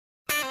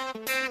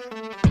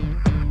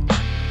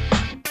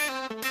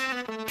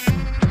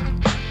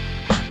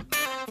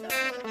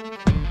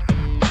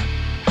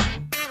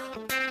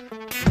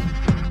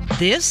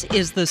This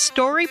is the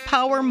Story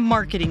Power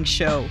Marketing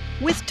Show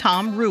with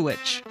Tom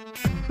Ruwitch.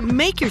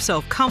 Make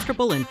yourself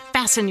comfortable and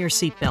fasten your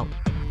seatbelt.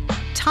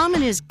 Tom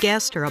and his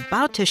guest are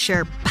about to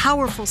share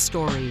powerful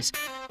stories,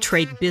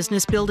 trade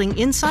business building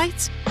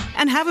insights,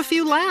 and have a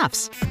few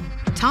laughs.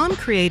 Tom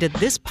created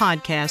this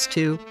podcast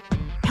to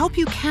help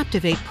you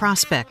captivate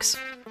prospects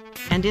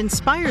and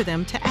inspire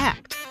them to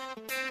act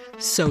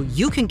so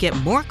you can get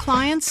more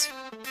clients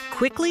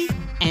quickly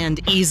and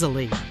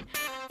easily.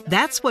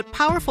 That's what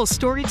powerful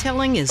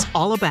storytelling is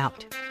all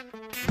about.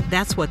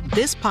 That's what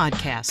this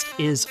podcast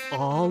is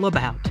all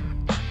about.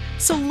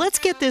 So let's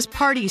get this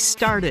party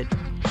started.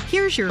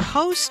 Here's your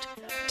host,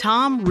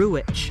 Tom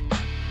Ruwitch.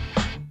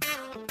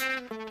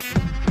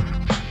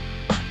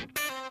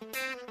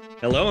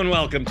 Hello and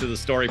welcome to the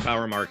Story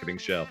Power Marketing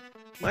Show.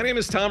 My name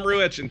is Tom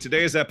Ruwitch, and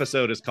today's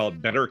episode is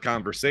called Better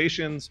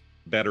Conversations,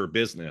 Better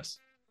Business.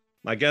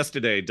 My guest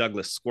today,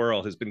 Douglas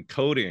Squirrel, has been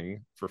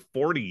coding for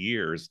 40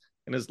 years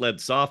and has led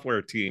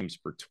software teams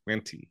for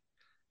 20.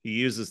 He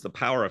uses the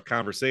power of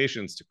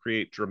conversations to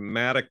create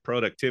dramatic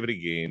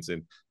productivity gains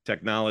in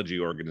technology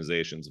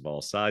organizations of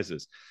all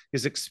sizes.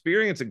 His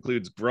experience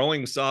includes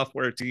growing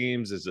software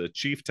teams as a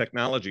chief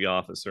technology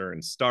officer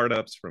in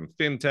startups from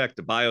fintech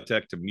to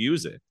biotech to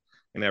music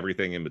and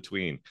everything in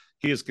between.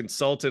 He has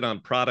consulted on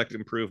product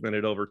improvement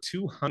at over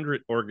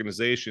 200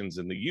 organizations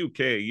in the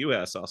UK,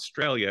 US,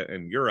 Australia,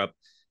 and Europe.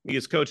 He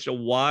has coached a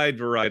wide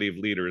variety of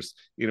leaders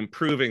in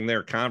improving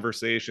their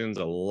conversations,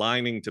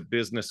 aligning to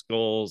business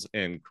goals,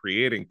 and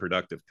creating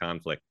productive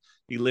conflict.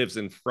 He lives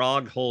in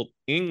Frogholt,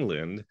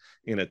 England,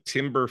 in a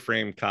timber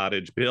frame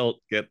cottage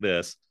built, get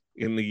this,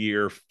 in the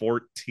year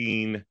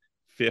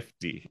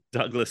 1450.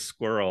 Douglas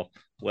Squirrel,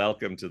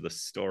 welcome to the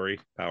Story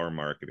Power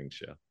Marketing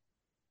Show.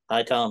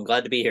 Hi, Tom.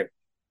 Glad to be here.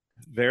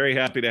 Very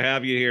happy to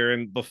have you here.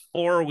 And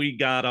before we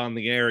got on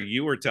the air,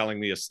 you were telling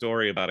me a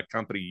story about a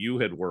company you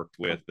had worked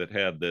with that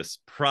had this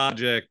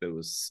project that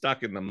was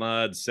stuck in the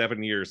mud,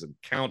 7 years and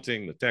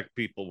counting. The tech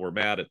people were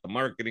mad at the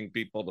marketing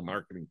people. The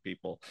marketing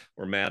people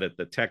were mad at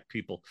the tech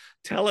people.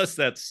 Tell us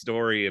that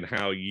story and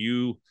how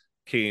you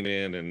came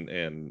in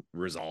and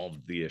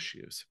resolved the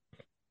issues.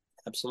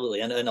 Absolutely.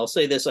 And I'll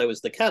say this, I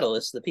was the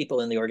catalyst. The people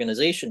in the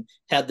organization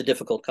had the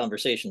difficult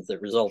conversations that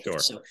resulted.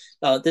 Sure.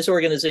 So this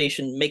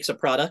organization makes a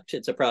product.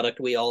 It's a product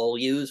we all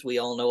use, we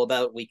all know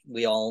about,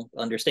 we all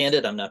understand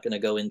it. I'm not going to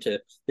go into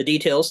the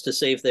details to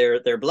save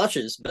their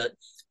blushes, but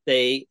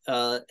they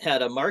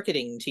had a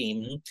marketing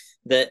team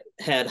that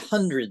had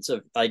hundreds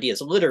of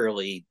ideas,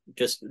 literally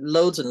just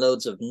loads and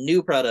loads of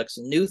new products,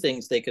 new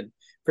things they could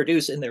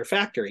produce in their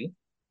factory.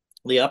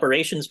 The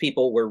operations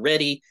people were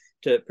ready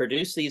to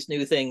produce these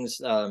new things.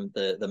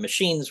 The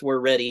machines were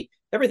ready.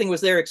 Everything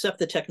was there except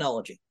the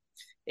technology.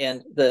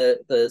 And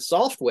the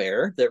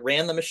software that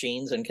ran the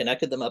machines and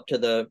connected them up to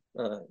the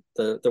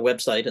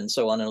website and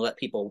so on and let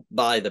people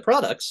buy the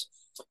products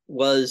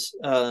was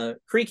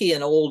creaky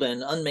and old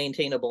and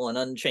unmaintainable and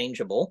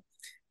unchangeable.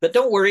 But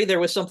don't worry, there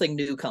was something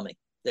new coming.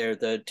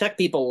 The tech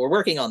people were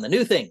working on the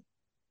new thing.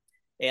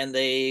 And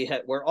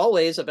they were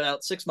always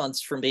about 6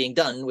 months from being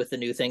done with the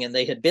new thing. And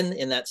they had been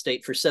in that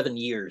state for 7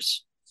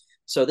 years.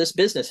 So this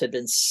business had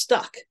been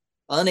stuck,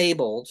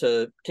 unable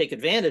to take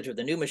advantage of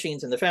the new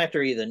machines in the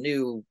factory, the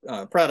new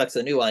products,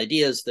 the new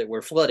ideas that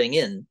were flooding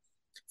in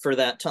for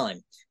that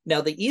time. Now,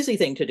 the easy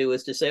thing to do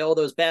is to say, oh,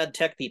 those bad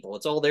tech people,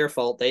 it's all their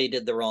fault. They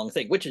did the wrong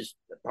thing, which is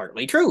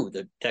partly true.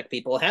 The tech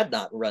people had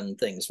not run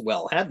things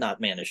well, had not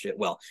managed it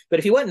well. But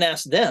if you went and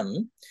asked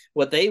them,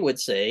 what they would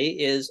say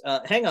is,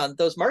 hang on,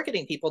 those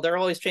marketing people, they're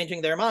always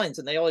changing their minds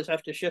and they always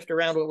have to shift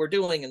around what we're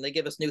doing and they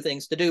give us new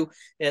things to do.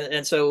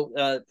 And so,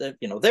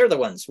 they're the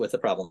ones with the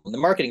problem. The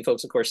marketing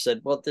folks, of course, said,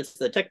 well, if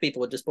the tech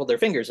people would just pull their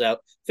fingers out,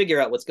 figure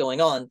out what's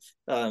going on,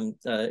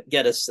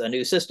 get us a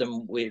new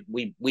system,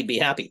 we'd be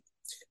happy.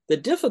 The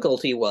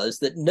difficulty was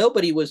that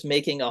nobody was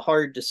making a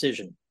hard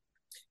decision.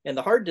 And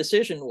the hard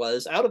decision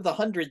was, out of the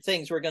 100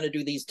 things, we're going to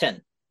do these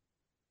 10.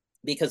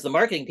 Because the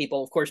marketing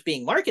people, of course,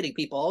 being marketing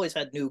people, always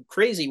had new,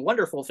 crazy,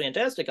 wonderful,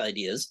 fantastic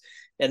ideas.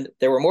 And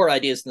there were more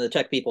ideas than the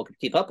tech people could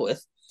keep up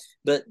with.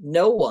 But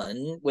no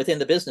one within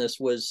the business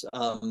was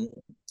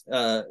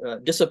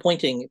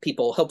disappointing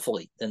people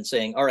helpfully and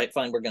saying, all right,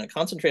 fine, we're going to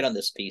concentrate on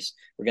this piece.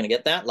 We're going to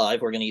get that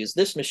live. We're going to use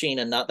this machine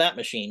and not that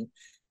machine.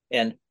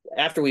 And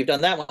after we've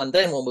done that one,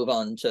 then we'll move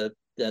on to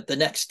the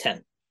next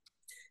 10.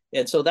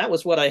 And so that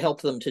was what I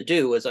helped them to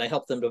do, is I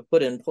helped them to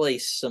put in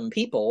place some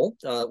people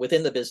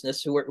within the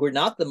business who were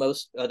not the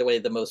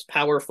most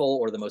powerful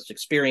or the most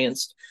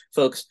experienced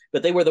folks,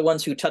 but they were the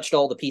ones who touched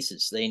all the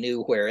pieces. They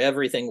knew where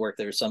everything worked.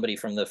 There was somebody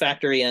from the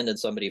factory end and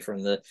somebody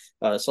from the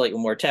slightly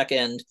more tech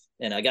end.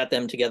 And I got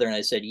them together and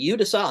I said, you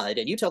decide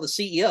and you tell the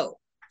CEO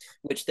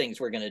which things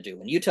we're going to do.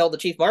 And you tell the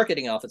chief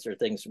marketing officer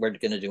things we're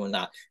going to do and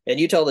not. And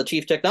you tell the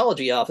chief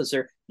technology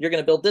officer, you're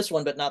going to build this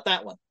one, but not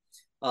that one.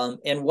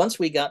 And once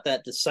we got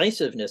that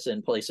decisiveness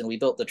in place and we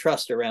built the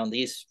trust around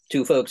these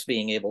two folks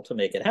being able to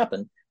make it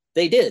happen,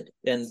 They did,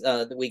 and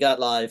we got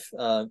live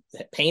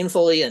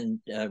painfully and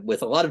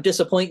with a lot of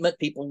disappointment.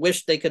 People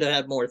wished they could have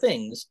had more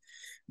things,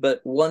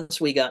 but once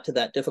we got to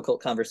that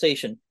difficult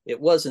conversation, it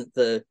wasn't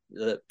the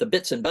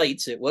bits and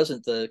bytes, it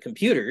wasn't the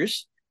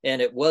computers,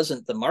 and it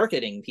wasn't the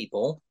marketing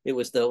people. It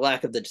was the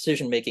lack of the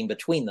decision making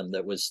between them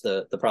that was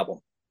the problem.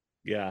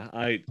 Yeah,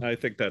 I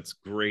think that's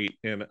great.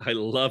 And I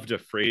loved a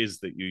phrase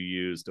that you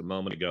used a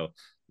moment ago.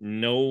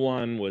 No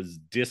one was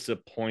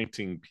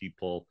disappointing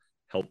people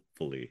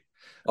helpfully.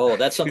 Oh,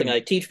 that's something I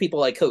teach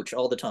people I coach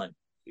all the time.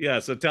 Yeah,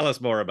 so tell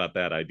us more about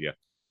that idea.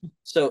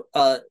 So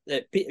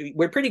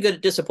we're pretty good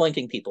at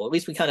disappointing people. At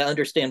least we kind of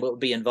understand what would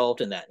be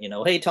involved in that.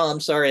 Hey, Tom,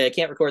 sorry, I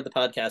can't record the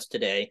podcast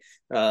today.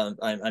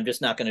 I'm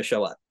just not going to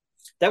show up.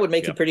 That would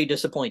make you pretty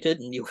disappointed.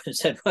 And you would have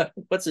said,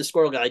 what's this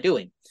squirrel guy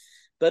doing?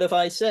 But if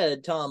I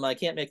said, Tom, I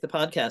can't make the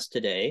podcast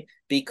today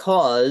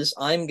because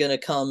I'm going to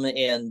come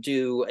and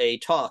do a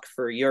talk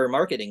for your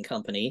marketing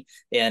company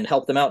and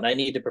help them out, and I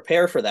need to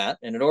prepare for that.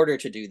 And in order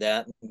to do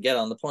that and get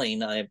on the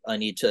plane, I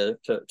need to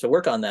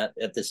work on that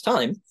at this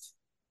time.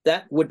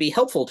 That would be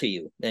helpful to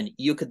you. And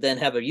you could then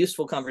have a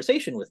useful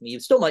conversation with me. You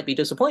still might be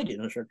disappointed.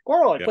 I'm sure,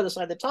 Squirrel, I put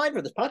aside the time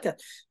for this podcast.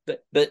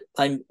 But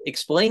I'm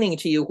explaining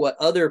to you what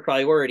other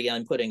priority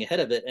I'm putting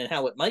ahead of it and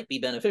how it might be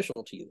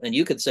beneficial to you. And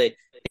you could say,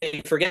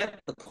 hey, forget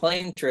the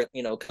plane trip,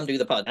 come do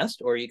the podcast.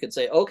 Or you could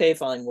say, okay,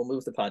 fine, we'll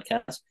move the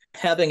podcast.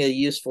 Having a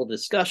useful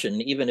discussion,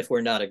 even if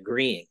we're not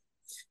agreeing.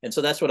 And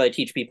so that's what I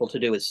teach people to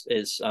do is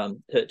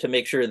to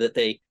make sure that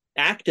they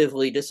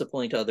actively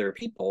disappoint other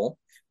people,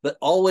 but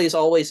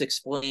always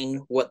explain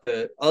what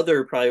the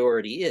other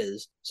priority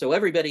is so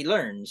everybody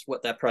learns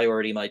what that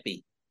priority might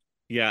be.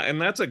 Yeah,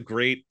 and that's a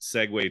great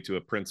segue to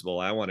a principle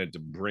I wanted to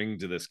bring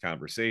to this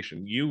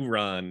conversation. You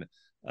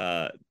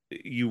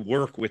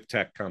work with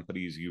tech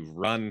companies, you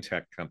run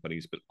tech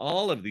companies, but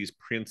all of these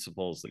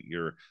principles that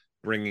you're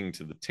bringing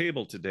to the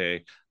table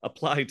today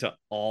apply to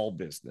all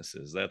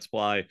businesses. That's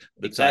why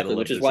exactly,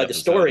 which is why the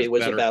story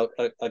was about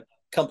a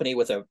company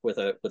with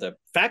a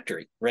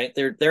factory, right?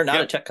 They're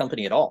not a tech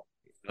company at all.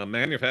 A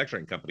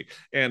manufacturing company.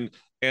 And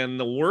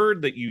the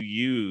word that you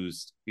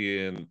used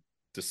in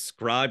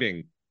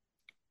describing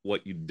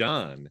what you've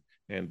done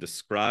and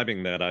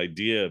describing that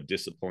idea of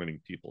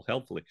disappointing people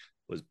helpfully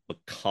was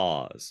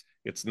because.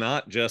 It's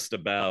not just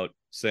about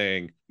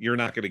saying you're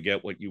not going to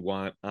get what you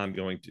want, I'm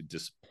going to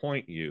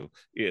disappoint you.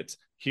 It's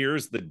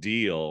here's the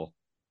deal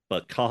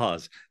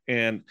because.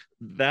 And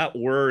that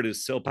word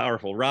is so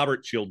powerful.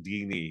 Robert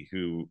Cialdini,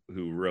 who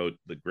wrote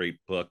the great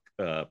book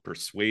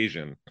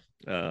Persuasion,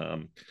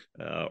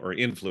 or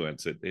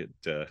Influence,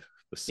 the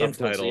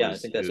subtitle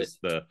is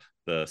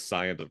the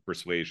Science of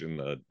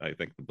Persuasion. I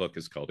think the book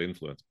is called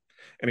Influence.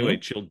 Anyway,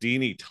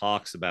 Cialdini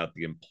talks about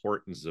the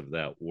importance of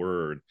that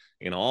word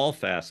in all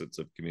facets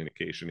of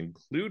communication,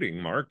 including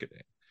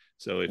marketing.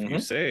 So if you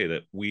say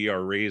that we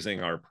are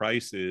raising our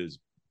prices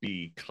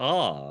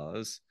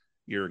because,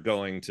 you're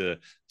going to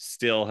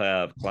still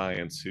have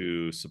clients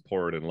who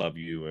support and love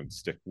you and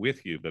stick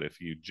with you. But if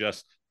you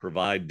just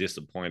provide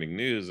disappointing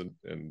news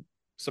and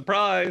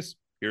surprise,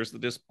 here's the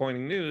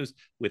disappointing news,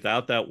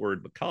 without that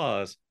word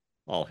because,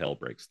 all hell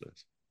breaks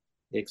loose.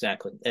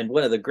 Exactly. And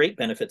one of the great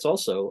benefits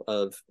also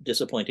of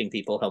disappointing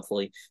people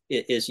helpfully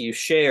is you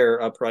share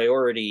a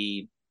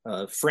priority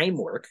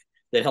framework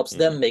that helps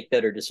them make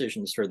better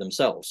decisions for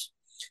themselves.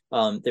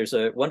 There's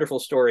a wonderful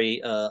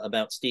story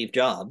about Steve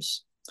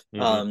Jobs.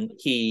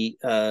 He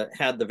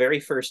had the very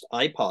first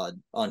iPod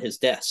on his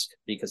desk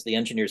because the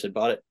engineers had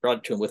brought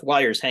it to him with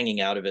wires hanging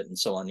out of it and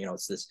so on.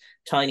 It's this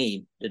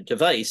tiny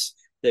device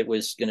that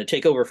was going to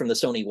take over from the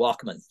Sony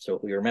Walkman. So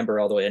if we remember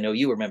all the way, I know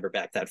you remember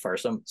back that far.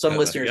 Some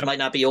listeners might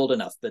not be old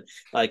enough, but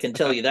I can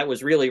tell you that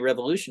was really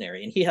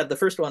revolutionary. And he had the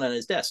first one on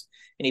his desk,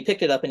 and he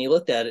picked it up and he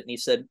looked at it and he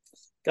said,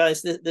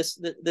 "Guys,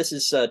 this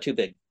is too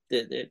big.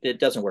 It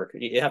doesn't work.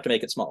 You have to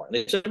make it smaller." And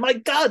they said, "My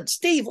God,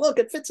 Steve, look,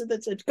 it fits.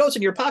 It goes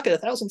in your pocket,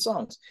 1,000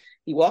 songs."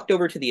 He walked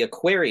over to the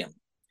aquarium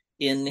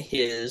in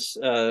his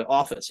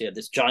office. He had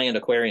this giant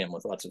aquarium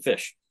with lots of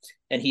fish,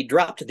 and he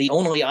dropped the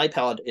only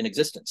iPod in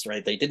existence,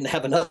 right? They didn't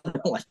have another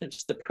one,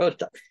 just the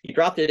prototype. He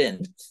dropped it in,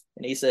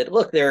 and he said,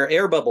 "Look, there are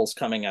air bubbles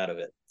coming out of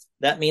it.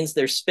 That means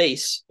there's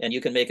space, and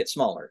you can make it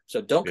smaller.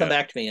 So don't come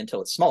back to me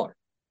until it's smaller."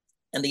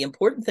 And the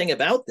important thing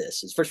about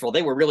this is, first of all,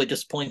 they were really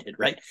disappointed,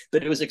 right?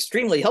 But it was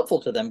extremely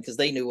helpful to them because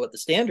they knew what the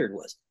standard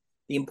was.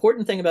 The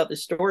important thing about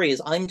this story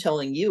is I'm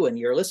telling you and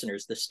your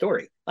listeners this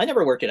story. I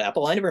never worked at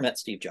Apple. I never met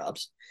Steve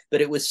Jobs,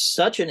 but it was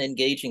such an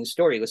engaging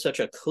story. It was such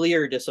a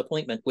clear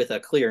disappointment with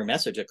a clear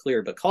message, a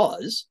clear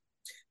because,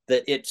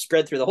 that it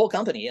spread through the whole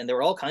company. And there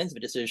were all kinds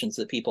of decisions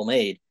that people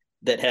made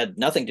that had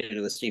nothing to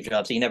do with Steve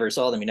Jobs. He never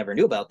saw them. He never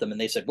knew about them. And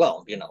they said,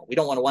 well, we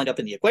don't want to wind up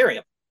in the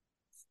aquarium.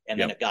 And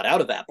then it got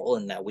out of Apple,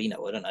 and now we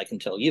know it, and I can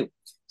tell you.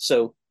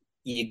 So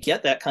you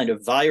get that kind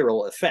of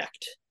viral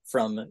effect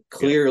from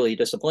clearly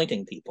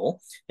disappointing people.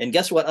 And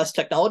guess what? Us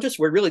technologists,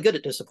 we're really good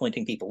at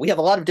disappointing people. We have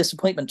a lot of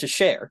disappointment to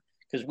share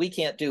because we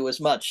can't do as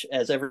much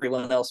as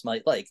everyone else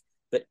might like.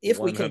 But if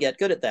we can get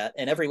good at that,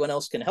 and everyone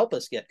else can help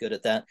us get good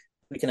at that,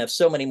 we can have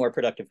so many more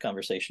productive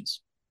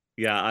conversations.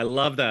 Yeah, I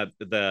love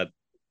that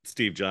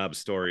Steve Jobs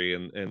story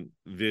and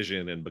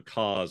vision and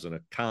because and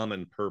a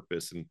common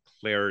purpose and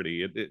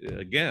clarity.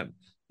 Again,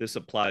 this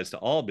applies to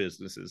all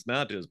businesses,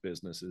 not just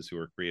businesses who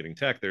are creating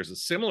tech. There's a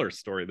similar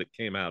story that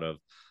came out of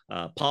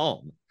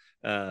Palm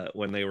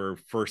when they were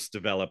first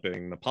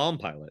developing the Palm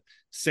Pilot.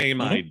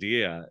 Same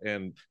idea.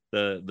 And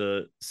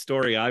the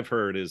story I've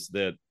heard is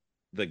that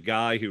the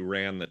guy who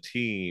ran the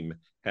team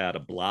had a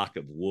block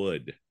of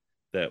wood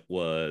that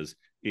was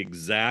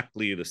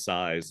exactly the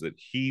size that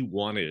he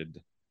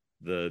wanted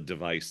the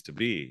device to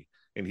be,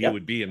 and he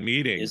would be in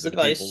meetings and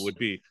people would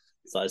be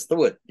size the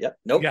wood.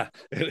 Nope. Yeah.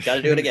 Got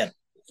to do it again.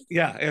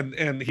 Yeah,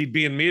 and he'd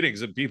be in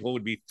meetings and people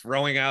would be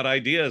throwing out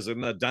ideas in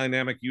the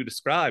dynamic you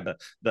described.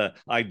 The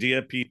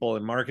idea people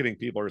and marketing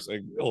people are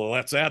saying, "Oh,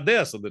 let's add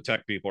this," and the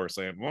tech people are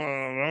saying,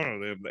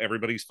 "Well,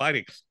 everybody's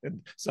fighting."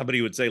 And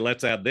somebody would say,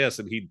 "Let's add this,"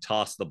 and he'd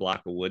toss the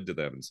block of wood to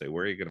them and say,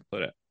 "Where are you going to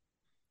put it?"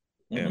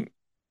 And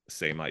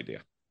same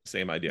idea.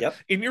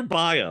 In your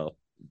bio,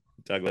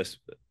 Douglas,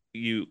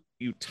 you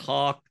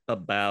talk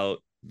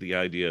about the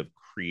idea of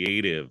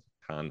creative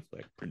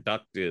conflict,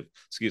 productive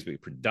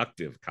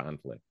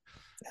conflict.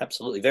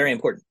 Absolutely. Very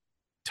important.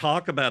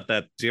 Talk about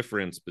that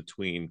difference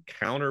between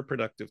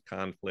counterproductive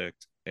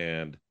conflict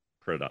and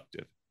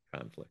productive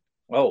conflict.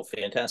 Oh,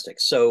 fantastic.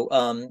 So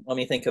let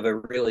me think of a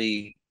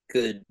really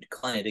good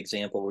client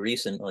example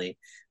recently.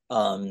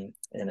 And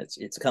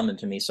it's coming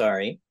to me,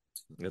 sorry.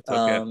 It's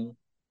okay.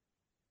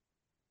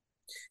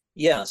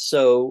 Yeah,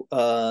 so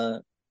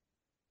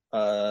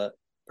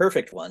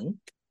perfect one.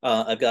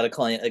 I've got a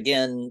client,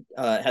 again,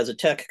 has a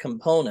tech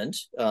component,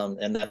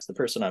 and that's the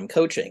person I'm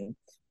coaching,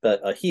 but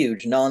a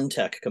huge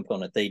non-tech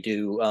component. They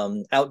do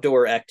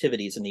outdoor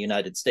activities in the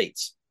United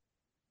States.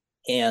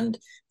 And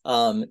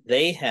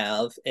they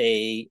have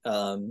a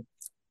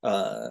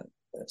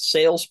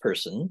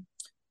salesperson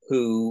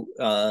who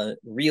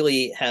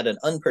really had an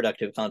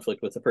unproductive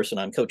conflict with the person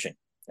I'm coaching.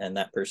 And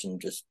that person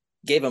just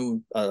gave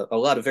him a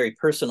lot of very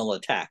personal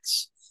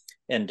attacks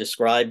and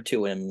described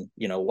to him,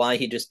 why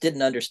he just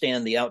didn't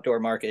understand the outdoor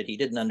market. He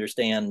didn't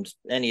understand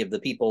any of the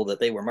people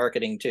that they were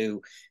marketing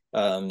to.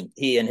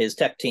 He and his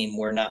tech team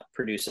were not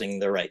producing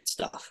the right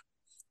stuff.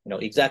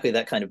 Exactly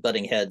that kind of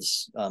butting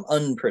heads,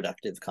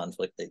 unproductive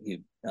conflict that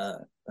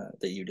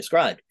you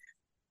described.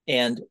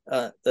 And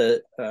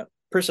the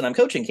person I'm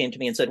coaching came to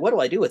me and said, "What do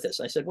I do with this?"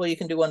 I said, "Well, you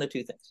can do one of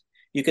two things.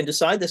 You can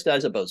decide this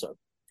guy's a bozo.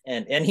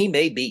 And he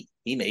may be.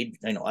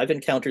 I've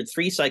encountered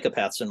 3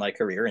 psychopaths in my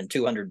career in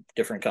 200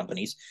 different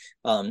companies.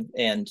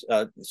 And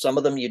some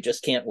of them you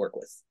just can't work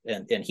with.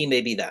 And he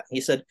may be that." He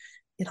said,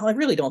 "I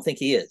really don't think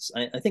he is.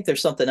 I think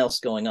there's something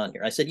else going on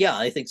here." I said, "Yeah,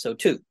 I think so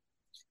too.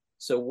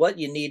 So what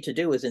you need to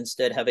do is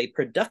instead have a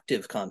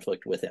productive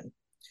conflict with him.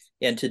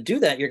 And to do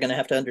that, you're going to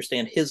have to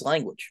understand his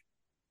language."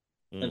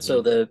 And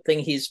so the thing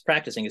he's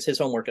practicing is his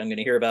homework. I'm going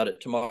to hear about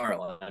it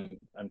tomorrow.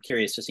 I'm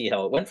curious to see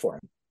how it went for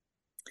him.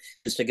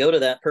 Is to go to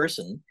that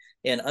person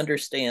and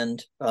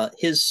understand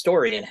his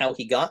story and how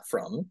he got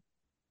from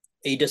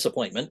a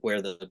disappointment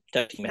where the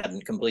tech team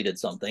hadn't completed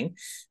something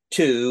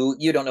to,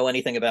 "You don't know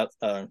anything about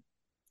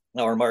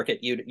our market.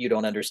 You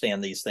don't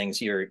understand these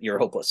things. You're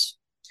hopeless."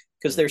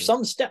 Because there's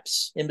some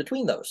steps in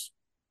between those.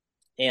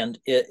 And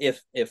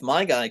if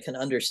my guy can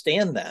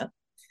understand that,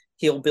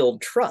 he'll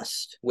build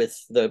trust with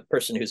the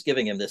person who's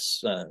giving him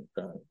this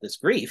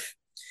grief.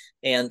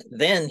 And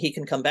then he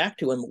can come back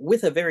to him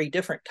with a very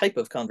different type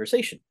of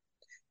conversation.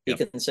 He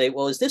can say,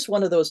 "Well, is this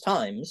one of those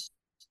times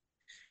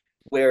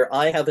where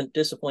I haven't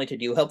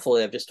disappointed you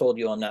helpfully? I've just told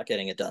you I'm not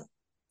getting it done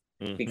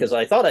because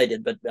I thought I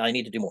did, but I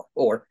need to do more."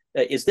 Or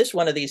is this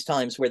one of these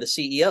times where the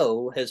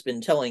CEO has been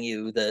telling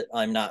you that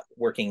I'm not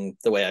working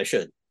the way I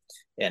should?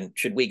 And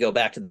should we go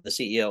back to the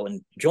CEO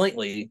and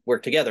jointly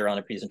work together on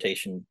a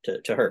presentation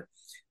to her?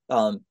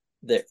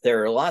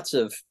 There are lots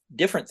of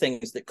different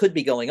things that could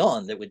be going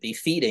on that would be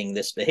feeding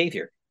this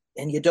behavior,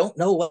 and you don't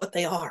know what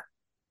they are.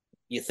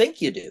 You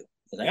think you do.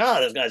 You think,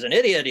 "Oh, this guy's an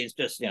idiot. He's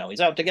just,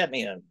 he's out to get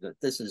me." And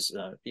this is,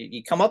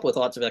 you come up with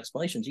lots of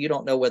explanations. You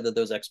don't know whether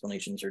those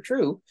explanations are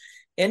true.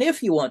 And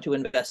if you want to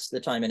invest the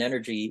time and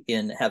energy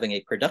in having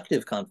a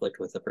productive conflict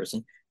with the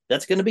person,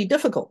 that's going to be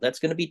difficult. That's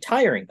going to be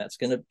tiring. That's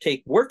going to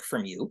take work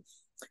from you.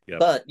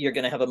 But you're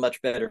going to have a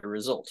much better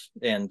result.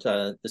 And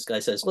this guy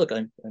says, "Look,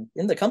 I'm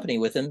in the company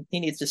with him. He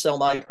needs to sell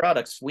my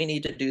products. We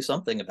need to do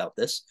something about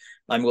this.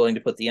 I'm willing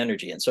to put the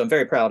energy in." So I'm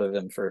very proud of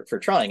him for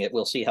trying it.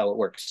 We'll see how it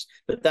works.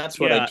 But that's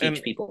what I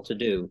teach people to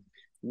do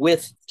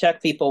with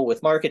tech people,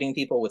 with marketing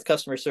people, with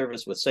customer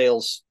service, with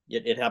sales.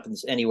 It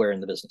happens anywhere in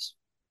the business.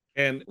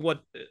 And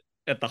what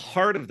at the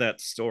heart of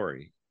that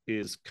story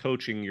is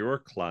coaching your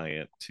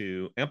client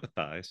to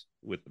empathize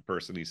with the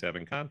person he's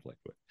having conflict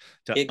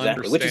with.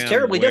 Exactly, which is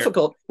terribly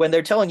difficult when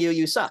they're telling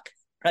you suck,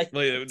 right?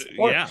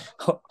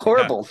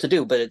 Horrible to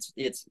do, but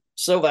it's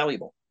so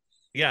valuable.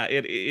 Yeah,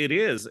 it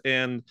is.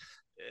 And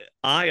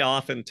I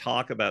often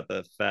talk about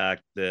the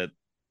fact that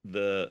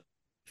the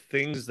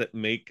things that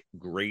make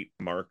great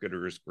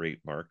marketers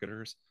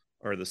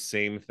are the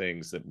same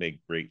things that make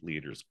great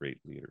leaders,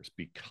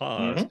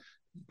 because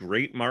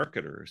great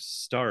marketers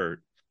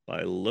start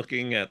by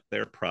looking at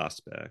their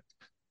prospect,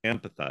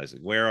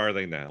 empathizing. Where are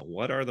they now?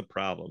 What are the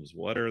problems?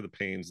 What are the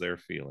pains they're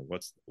feeling?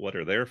 What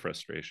are their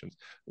frustrations?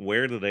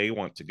 Where do they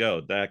want to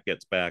go? That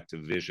gets back to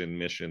vision,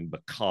 mission,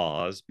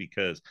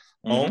 because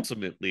Mm-hmm.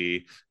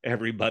 ultimately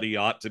everybody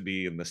ought to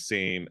be in the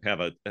same, have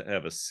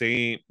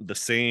the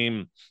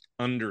same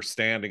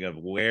understanding of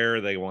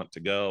where they want to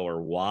go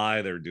or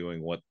why they're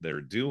doing what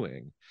they're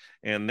doing.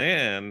 And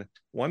then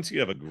once you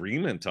have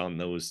agreement on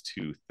those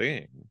two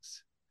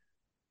things,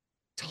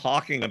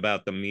 talking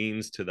about the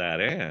means to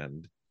that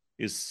end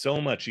is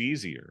so much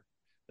easier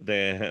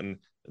than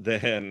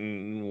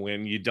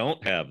when you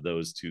don't have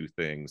those two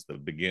things, the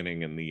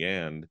beginning and the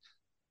end,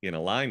 in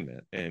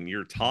alignment. And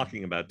you're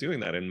talking about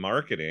doing that in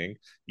marketing.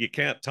 You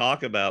can't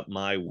talk about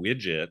my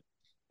widget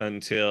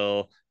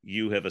until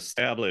you have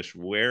established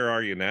where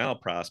are you now,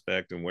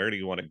 prospect, and where do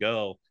you want to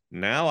go.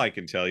 Now I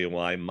can tell you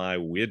why my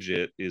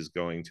widget is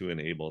going to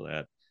enable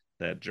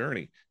that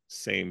journey.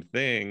 Same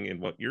thing in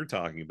what you're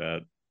talking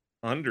about.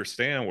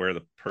 Understand where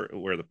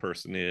the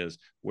person is,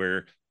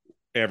 where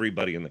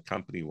everybody in the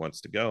company wants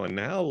to go. And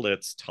now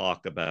let's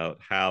talk about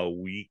how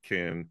we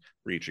can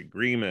reach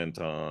agreement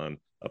on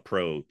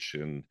approach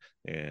and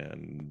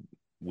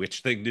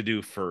which thing to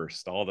do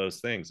first, all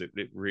those things.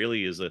 It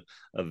really is a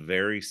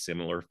very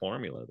similar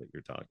formula that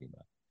you're talking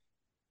about.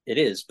 It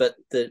is, but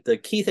the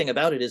key thing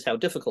about it is how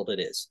difficult it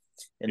is.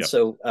 And Yep.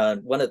 so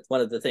one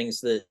of the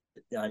things that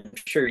I'm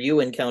sure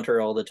you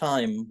encounter all the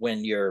time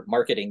when you're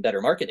marketing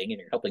better marketing and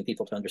you're helping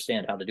people to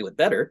understand how to do it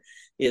better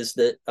is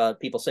that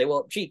people say,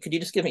 well, gee, could you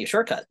just give me a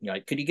shortcut?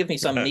 Could you give me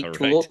some neat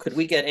tool? Right. Could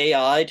we get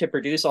AI to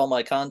produce all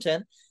my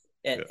content?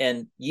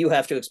 And you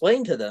have to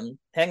explain to them,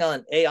 hang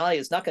on, AI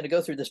is not going to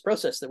go through this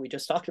process that we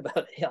just talked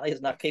about. AI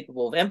is not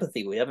capable of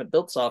empathy. We haven't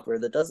built software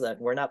that does that.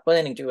 And we're not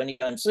planning to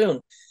anytime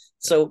soon.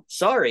 So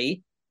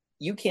sorry,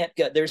 you can't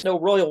get, there's no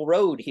royal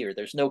road here.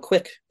 There's no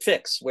quick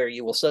fix where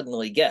you will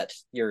suddenly get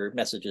your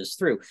messages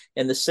through.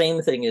 And the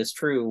same thing is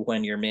true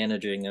when you're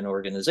managing an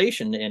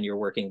organization and you're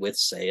working with,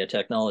 say, a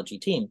technology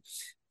team.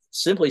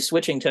 Simply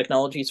switching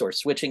technologies or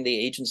switching the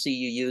agency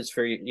you use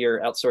for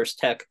your outsourced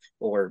tech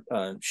or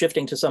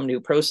shifting to some new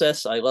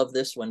process. I love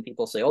this when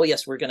people say, oh,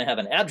 yes, we're going to have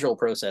an agile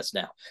process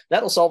now.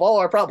 That'll solve all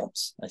our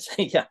problems. I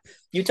say, yeah,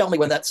 you tell me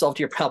when that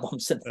solved your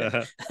problems. And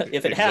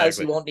if it has,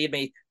 you won't need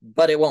me,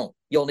 but it won't.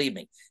 You'll need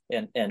me.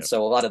 And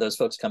so a lot of those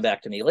folks come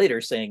back to me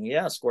later saying,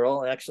 yeah,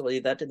 Squirrel, actually,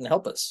 that didn't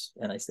help us.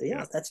 And I say,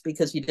 yeah, that's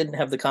because you didn't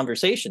have the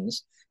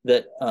conversations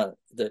that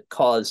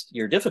caused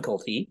your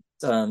difficulty.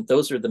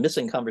 Those are the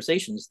missing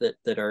conversations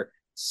that are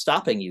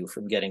stopping you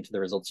from getting to the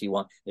results you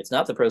want. It's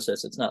not the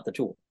process, it's not the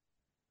tool.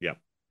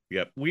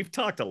 Yeah. We've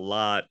talked a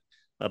lot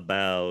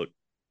about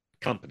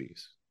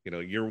companies.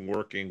 You're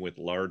working with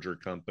larger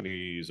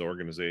companies,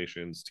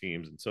 organizations,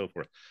 teams, and so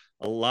forth.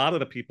 A lot of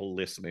the people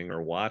listening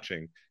or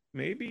watching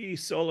may be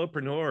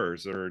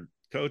solopreneurs or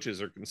coaches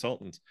or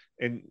consultants,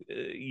 and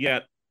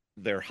yet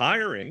they're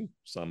hiring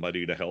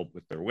somebody to help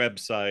with their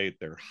website.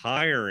 They're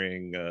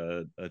hiring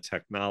a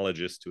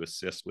technologist to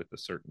assist with a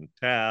certain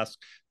task.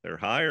 They're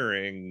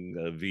hiring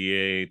a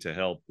VA to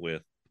help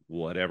with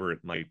whatever it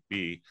might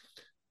be.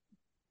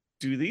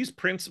 Do these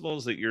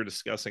principles that you're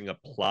discussing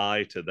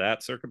apply to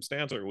that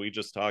circumstance, or are we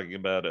just talking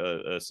about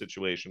a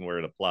situation where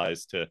it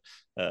applies to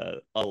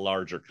a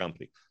larger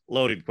company?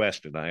 Loaded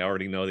question. I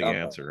already know the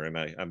answer, and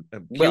I'm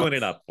queuing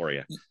it up for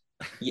you.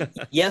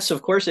 Yes,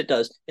 of course it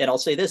does. And I'll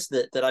say this,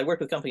 that I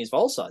work with companies of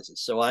all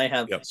sizes. So I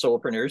have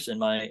solopreneurs in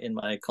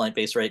my client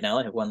base right now.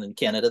 I have one in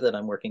Canada that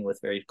I'm working with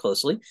very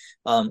closely.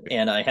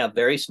 And I have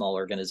very small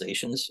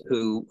organizations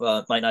who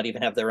might not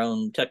even have their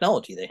own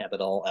technology. They have it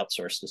all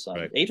outsourced to some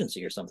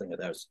agency or something.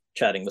 I was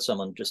chatting with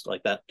someone just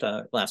like that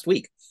last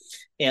week.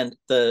 And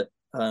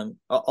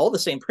all the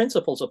same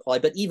principles apply,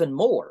 but even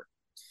more.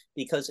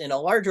 Because in a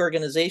large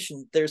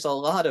organization, there's a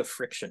lot of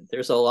friction.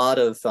 There's a lot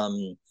of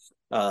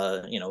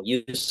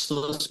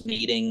useless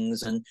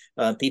meetings and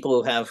people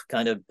who have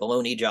kind of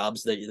baloney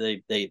jobs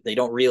that they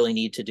don't really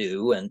need to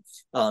do. And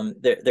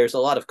there's a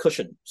lot of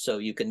cushion, so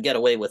you can get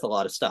away with a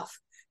lot of stuff.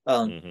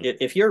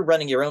 If you're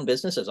running your own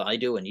business, as I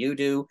do and you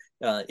do,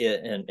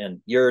 and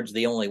you're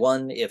the only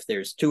one, if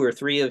there's 2 or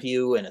 3 of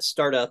you in a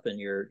startup and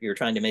you're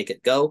trying to make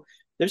it go,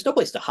 there's no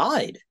place to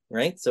hide,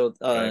 right? So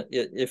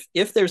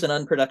if there's an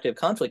unproductive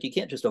conflict, you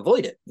can't just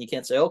avoid it. You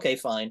can't say, okay,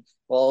 fine,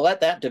 well, I'll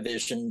let that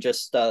division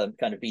just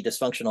kind of be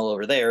dysfunctional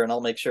over there, and I'll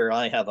make sure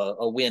I have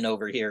a win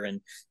over here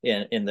in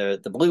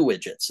the blue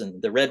widgets, and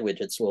the red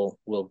widgets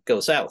will go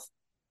south.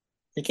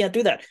 You can't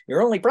do that.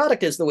 Your only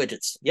product is the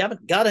widgets. You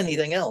haven't got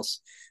anything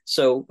else.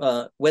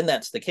 So when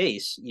that's the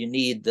case, you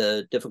need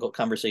the difficult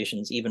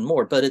conversations even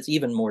more, but it's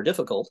even more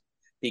difficult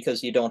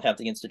because you don't have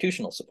the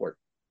institutional support.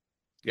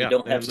 You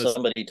don't have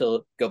somebody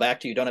to go back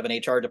to. You don't have an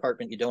HR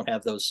department. You don't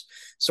have those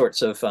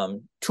sorts of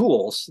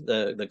tools,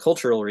 the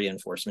cultural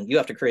reinforcement. You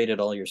have to create it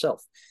all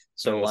yourself.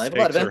 So I have a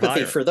lot of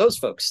empathy for those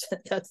folks.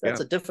 That's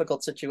a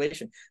difficult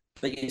situation,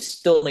 but you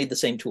still need the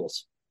same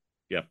tools.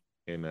 Yep.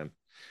 Amen.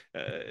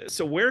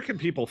 So where can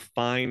people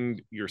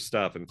find your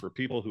stuff? And for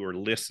people who are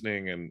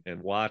listening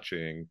and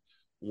watching,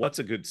 what's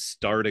a good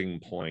starting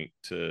point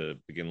to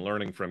begin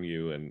learning from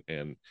you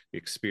and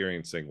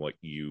experiencing what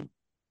you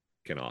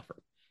can offer?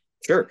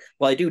 Sure.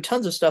 Well, I do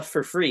tons of stuff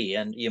for free,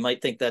 and you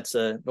might think that's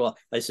well,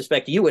 I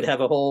suspect you would have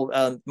a whole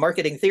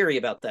marketing theory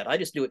about that. I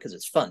just do it because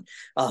it's fun.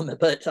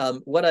 But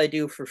what I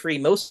do for free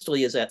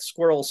mostly is at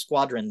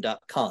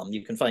squirrelsquadron.com.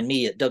 You can find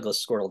me at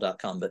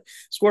douglassquirrel.com, but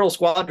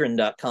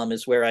squirrelsquadron.com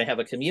is where I have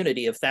a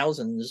community of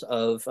thousands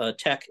of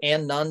tech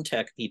and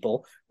non-tech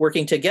people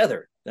working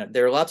together.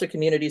 There are lots of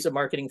communities of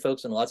marketing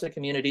folks and lots of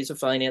communities of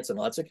finance and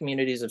lots of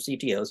communities of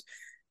CTOs.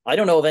 I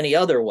don't know of any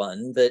other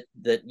one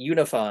that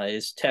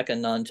unifies tech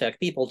and non-tech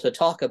people to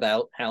talk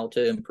about how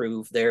to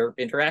improve their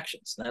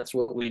interactions. That's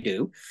what we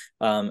do.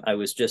 I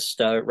was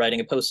just writing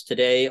a post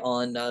today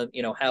on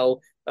how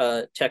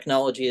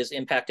technology is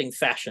impacting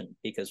fashion,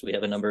 because we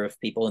have a number of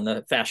people in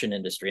the fashion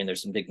industry, and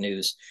there's some big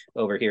news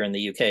over here in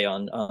the UK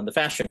on the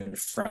fashion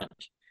front.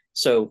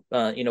 So,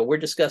 we're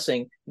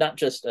discussing not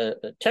just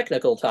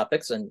technical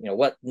topics and,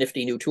 what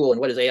nifty new tool and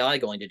what is AI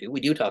going to do.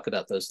 We do talk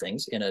about those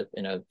things in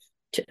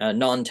a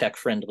non-tech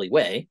friendly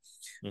way,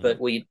 but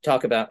we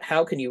talk about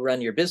how can you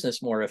run your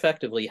business more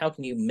effectively? How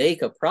can you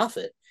make a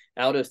profit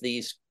out of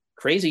these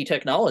crazy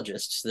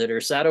technologists that are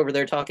sat over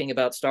there talking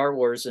about Star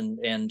Wars and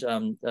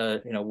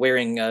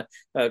wearing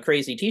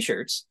crazy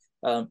T-shirts?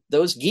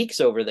 Those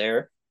geeks over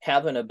there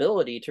have an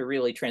ability to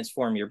really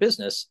transform your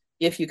business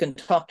if you can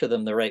talk to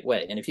them the right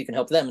way, and if you can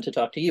help them to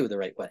talk to you the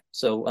right way.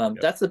 So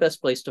that's the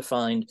best place to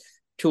find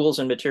tools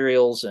and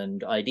materials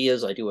and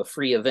ideas. I do a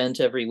free event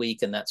every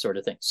week and that sort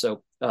of thing.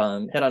 So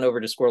head on over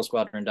to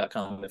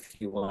squirrelsquadron.com if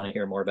you want to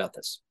hear more about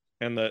this.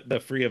 And the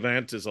free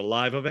event is a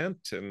live event?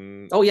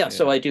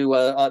 So I do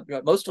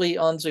mostly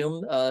on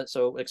Zoom,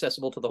 so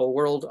accessible to the whole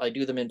world. I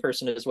do them in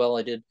person as well.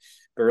 I did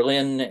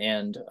Berlin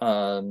and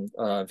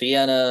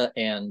Vienna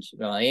and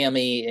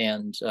Miami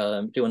and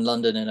doing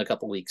London in a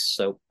couple weeks.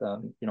 So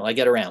I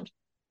get around.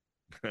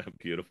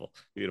 Beautiful.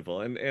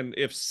 And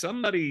if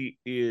somebody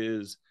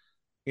is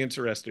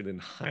interested in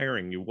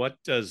hiring you, what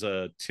does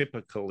a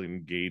typical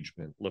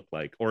engagement look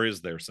like, or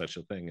is there such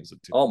a thing as a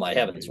typical? Oh my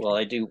heavens! Well,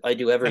 I do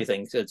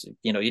everything. It's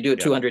you do it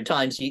 200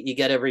 times, you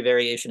get every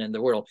variation in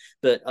the world.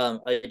 But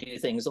I do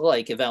things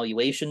like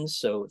evaluations.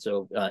 So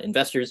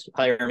investors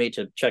hire me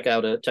to check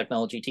out a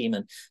technology team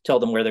and tell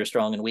them where they're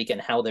strong and weak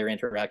and how they're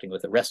interacting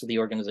with the rest of the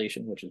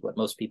organization, which is what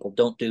most people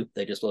don't do.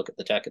 They just look at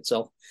the tech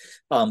itself.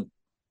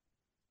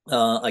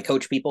 I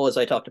coach people, as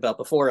I talked about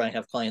before. I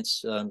have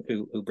clients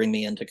who bring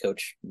me in to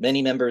coach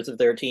many members of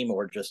their team,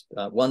 or just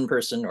one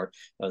person, or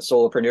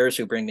solopreneurs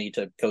who bring me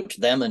to coach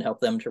them and help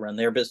them to run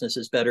their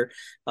businesses better.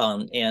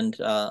 And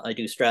I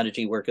do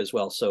strategy work as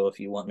well. So if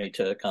you want me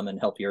to come and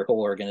help your whole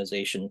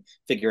organization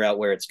figure out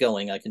where it's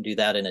going, I can do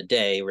that in a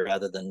day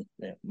rather than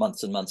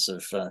months and months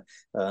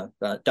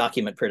of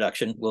document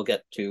production. We'll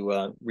get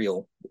to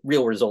real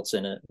results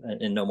in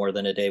no more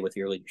than a day with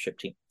your leadership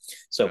team.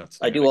 So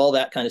I do all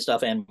that kind of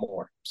stuff and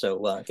more.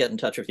 So get in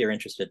touch if you're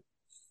interested.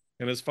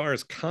 And as far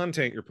as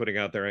content you're putting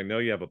out there, I know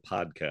you have a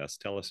podcast.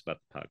 Tell us about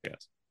the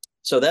podcast.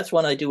 So that's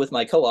one I do with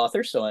my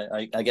co-author. So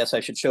I guess I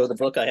should show the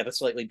book. I have a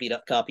slightly beat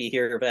up copy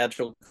here of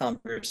Agile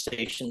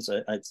Conversations.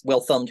 It's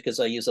well thumbed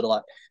because I use it a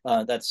lot.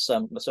 That's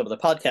some of the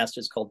podcast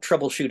is called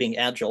Troubleshooting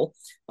Agile.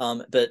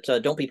 But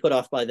don't be put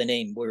off by the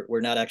name.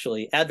 We're not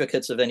actually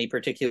advocates of any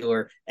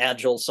particular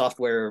Agile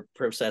software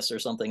process or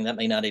something. That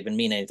may not even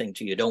mean anything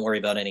to you. Don't worry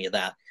about any of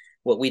that.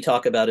 What we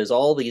talk about is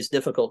all these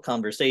difficult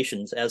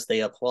conversations as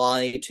they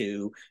apply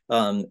to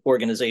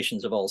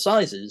organizations of all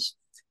sizes.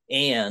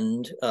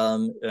 And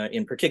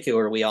in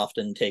particular, we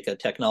often take a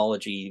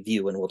technology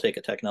view, and we'll take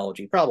a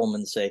technology problem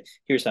and say,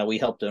 here's how we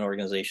helped an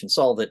organization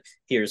solve it.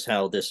 Here's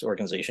how this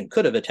organization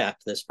could have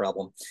attacked this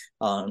problem.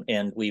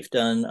 And we've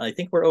done, I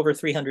think we're over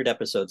 300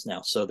 episodes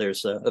now. So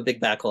there's a big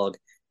backlog.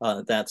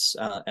 That's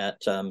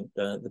at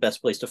the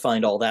best place to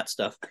find all that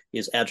stuff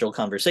is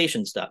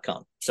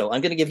agileconversations.com. So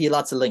I'm going to give you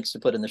lots of links to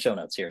put in the show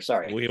notes here.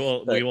 Sorry. We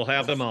will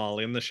have them all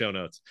in the show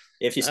notes.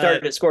 If you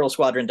start at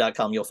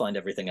squirrelsquadron.com, you'll find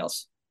everything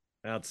else.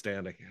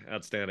 Outstanding.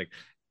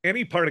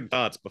 Any parting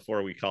thoughts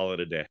before we call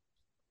it a day?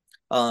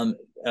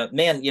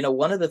 Man,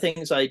 one of the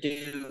things I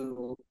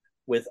do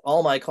with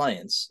all my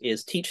clients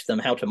is teach them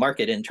how to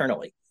market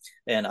internally.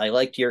 And I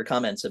liked your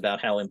comments about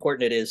how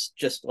important it is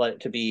just like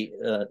to be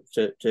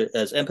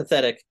as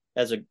empathetic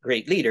as a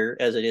great leader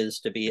as it is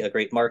to be a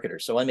great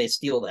marketer. So I may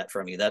steal that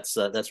from you. That's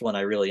one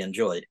I really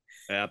enjoyed.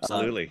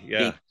 Absolutely.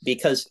 Yeah.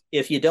 Because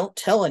if you don't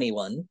tell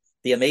anyone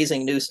the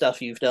amazing new stuff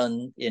you've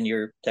done in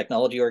your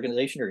technology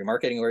organization or your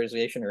marketing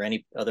organization or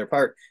any other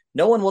part,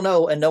 no one will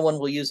know and no one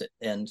will use it.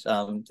 And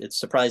it's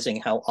surprising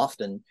how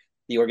often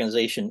the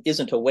organization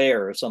isn't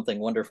aware of something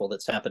wonderful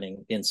that's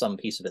happening in some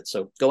piece of it.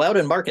 So go out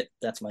and market.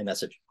 That's my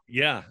message.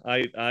 Yeah,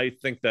 I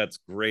think that's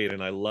great.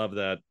 And I love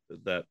that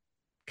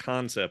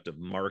concept of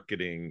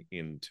marketing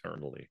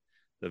internally.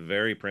 The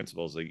very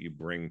principles that you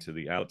bring to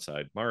the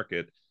outside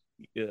market,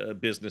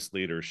 business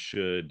leaders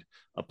should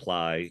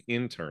apply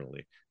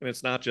internally. And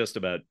it's not just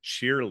about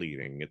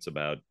cheerleading. It's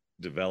about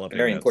developing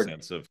that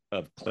sense of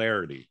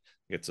clarity.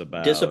 It's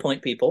about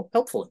disappoint people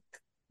helpfully.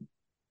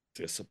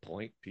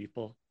 disappoint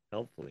people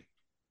helpfully.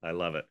 I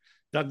love it.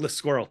 Douglas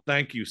Squirrel,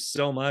 thank you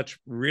so much.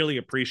 Really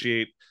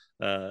appreciate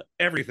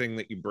everything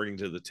that you bring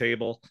to the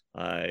table.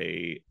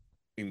 I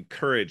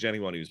encourage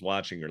anyone who's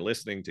watching or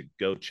listening to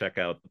go check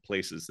out the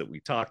places that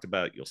we talked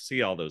about. You'll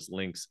see all those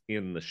links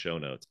in the show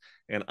notes.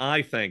 And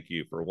I thank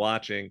you for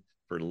watching,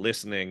 for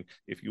listening.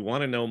 If you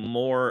want to know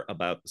more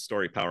about the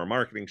Story Power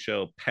Marketing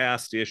Show,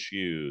 past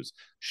issues,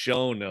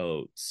 show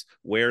notes,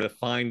 where to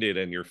find it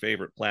in your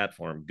favorite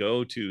platform,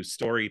 go to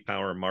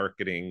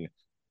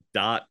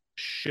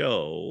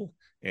storypowermarketing.show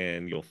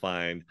and you'll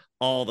find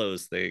all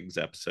those things,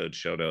 episodes,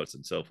 show notes,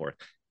 and so forth.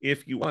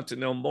 If you want to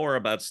know more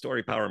about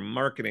Story Power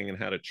Marketing and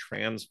how to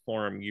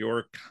transform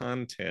your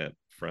content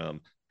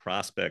from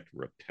prospect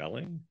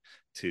repelling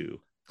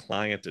to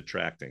client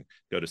attracting,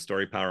 go to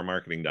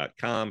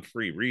storypowermarketing.com,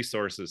 free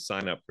resources,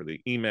 sign up for the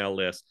email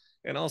list.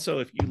 And also,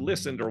 if you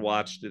listened or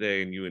watched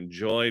today and you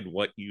enjoyed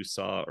what you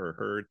saw or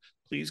heard,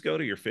 please go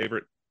to your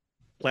favorite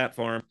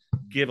platform,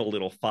 give a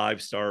little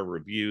 5-star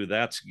review.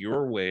 That's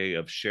your way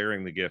of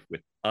sharing the gift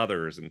with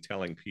others and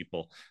telling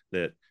people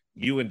that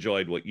you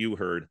enjoyed what you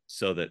heard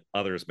so that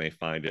others may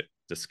find it,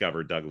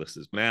 discover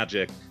Douglas's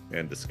magic,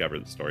 and discover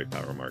the Story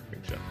Power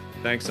Marketing Show.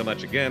 Thanks so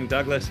much again,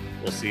 Douglas.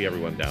 We'll see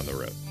everyone down the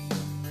road.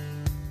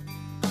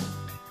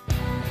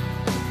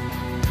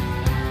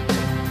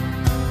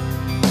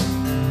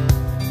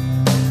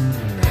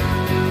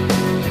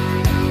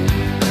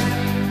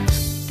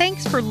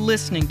 Thanks for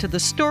listening to the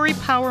Story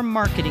Power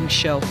Marketing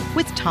Show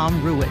with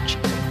Tom Ruwitch.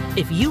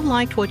 If you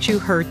liked what you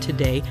heard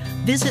today,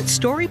 visit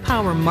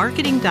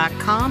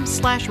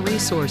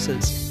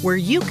storypowermarketing.com/resources, where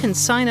you can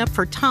sign up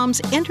for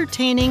Tom's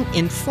entertaining,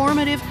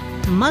 informative,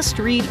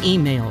 must-read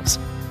emails.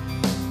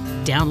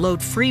 Download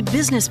free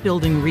business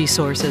building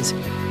resources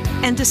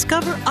and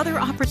discover other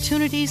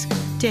opportunities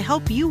to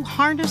help you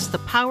harness the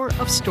power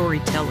of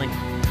storytelling.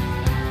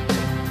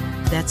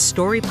 That's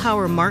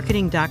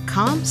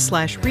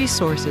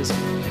storypowermarketing.com/resources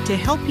to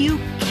help you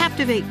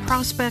captivate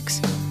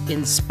prospects,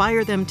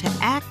 inspire them to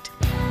act,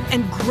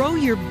 and grow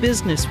your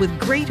business with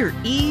greater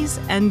ease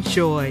and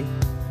joy.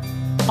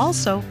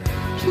 Also,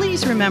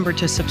 please remember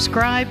to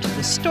subscribe to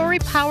the Story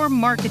Power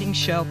Marketing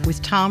Show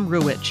with Tom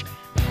Ruwitch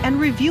and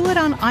review it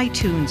on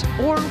iTunes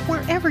or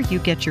wherever you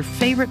get your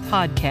favorite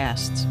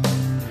podcasts.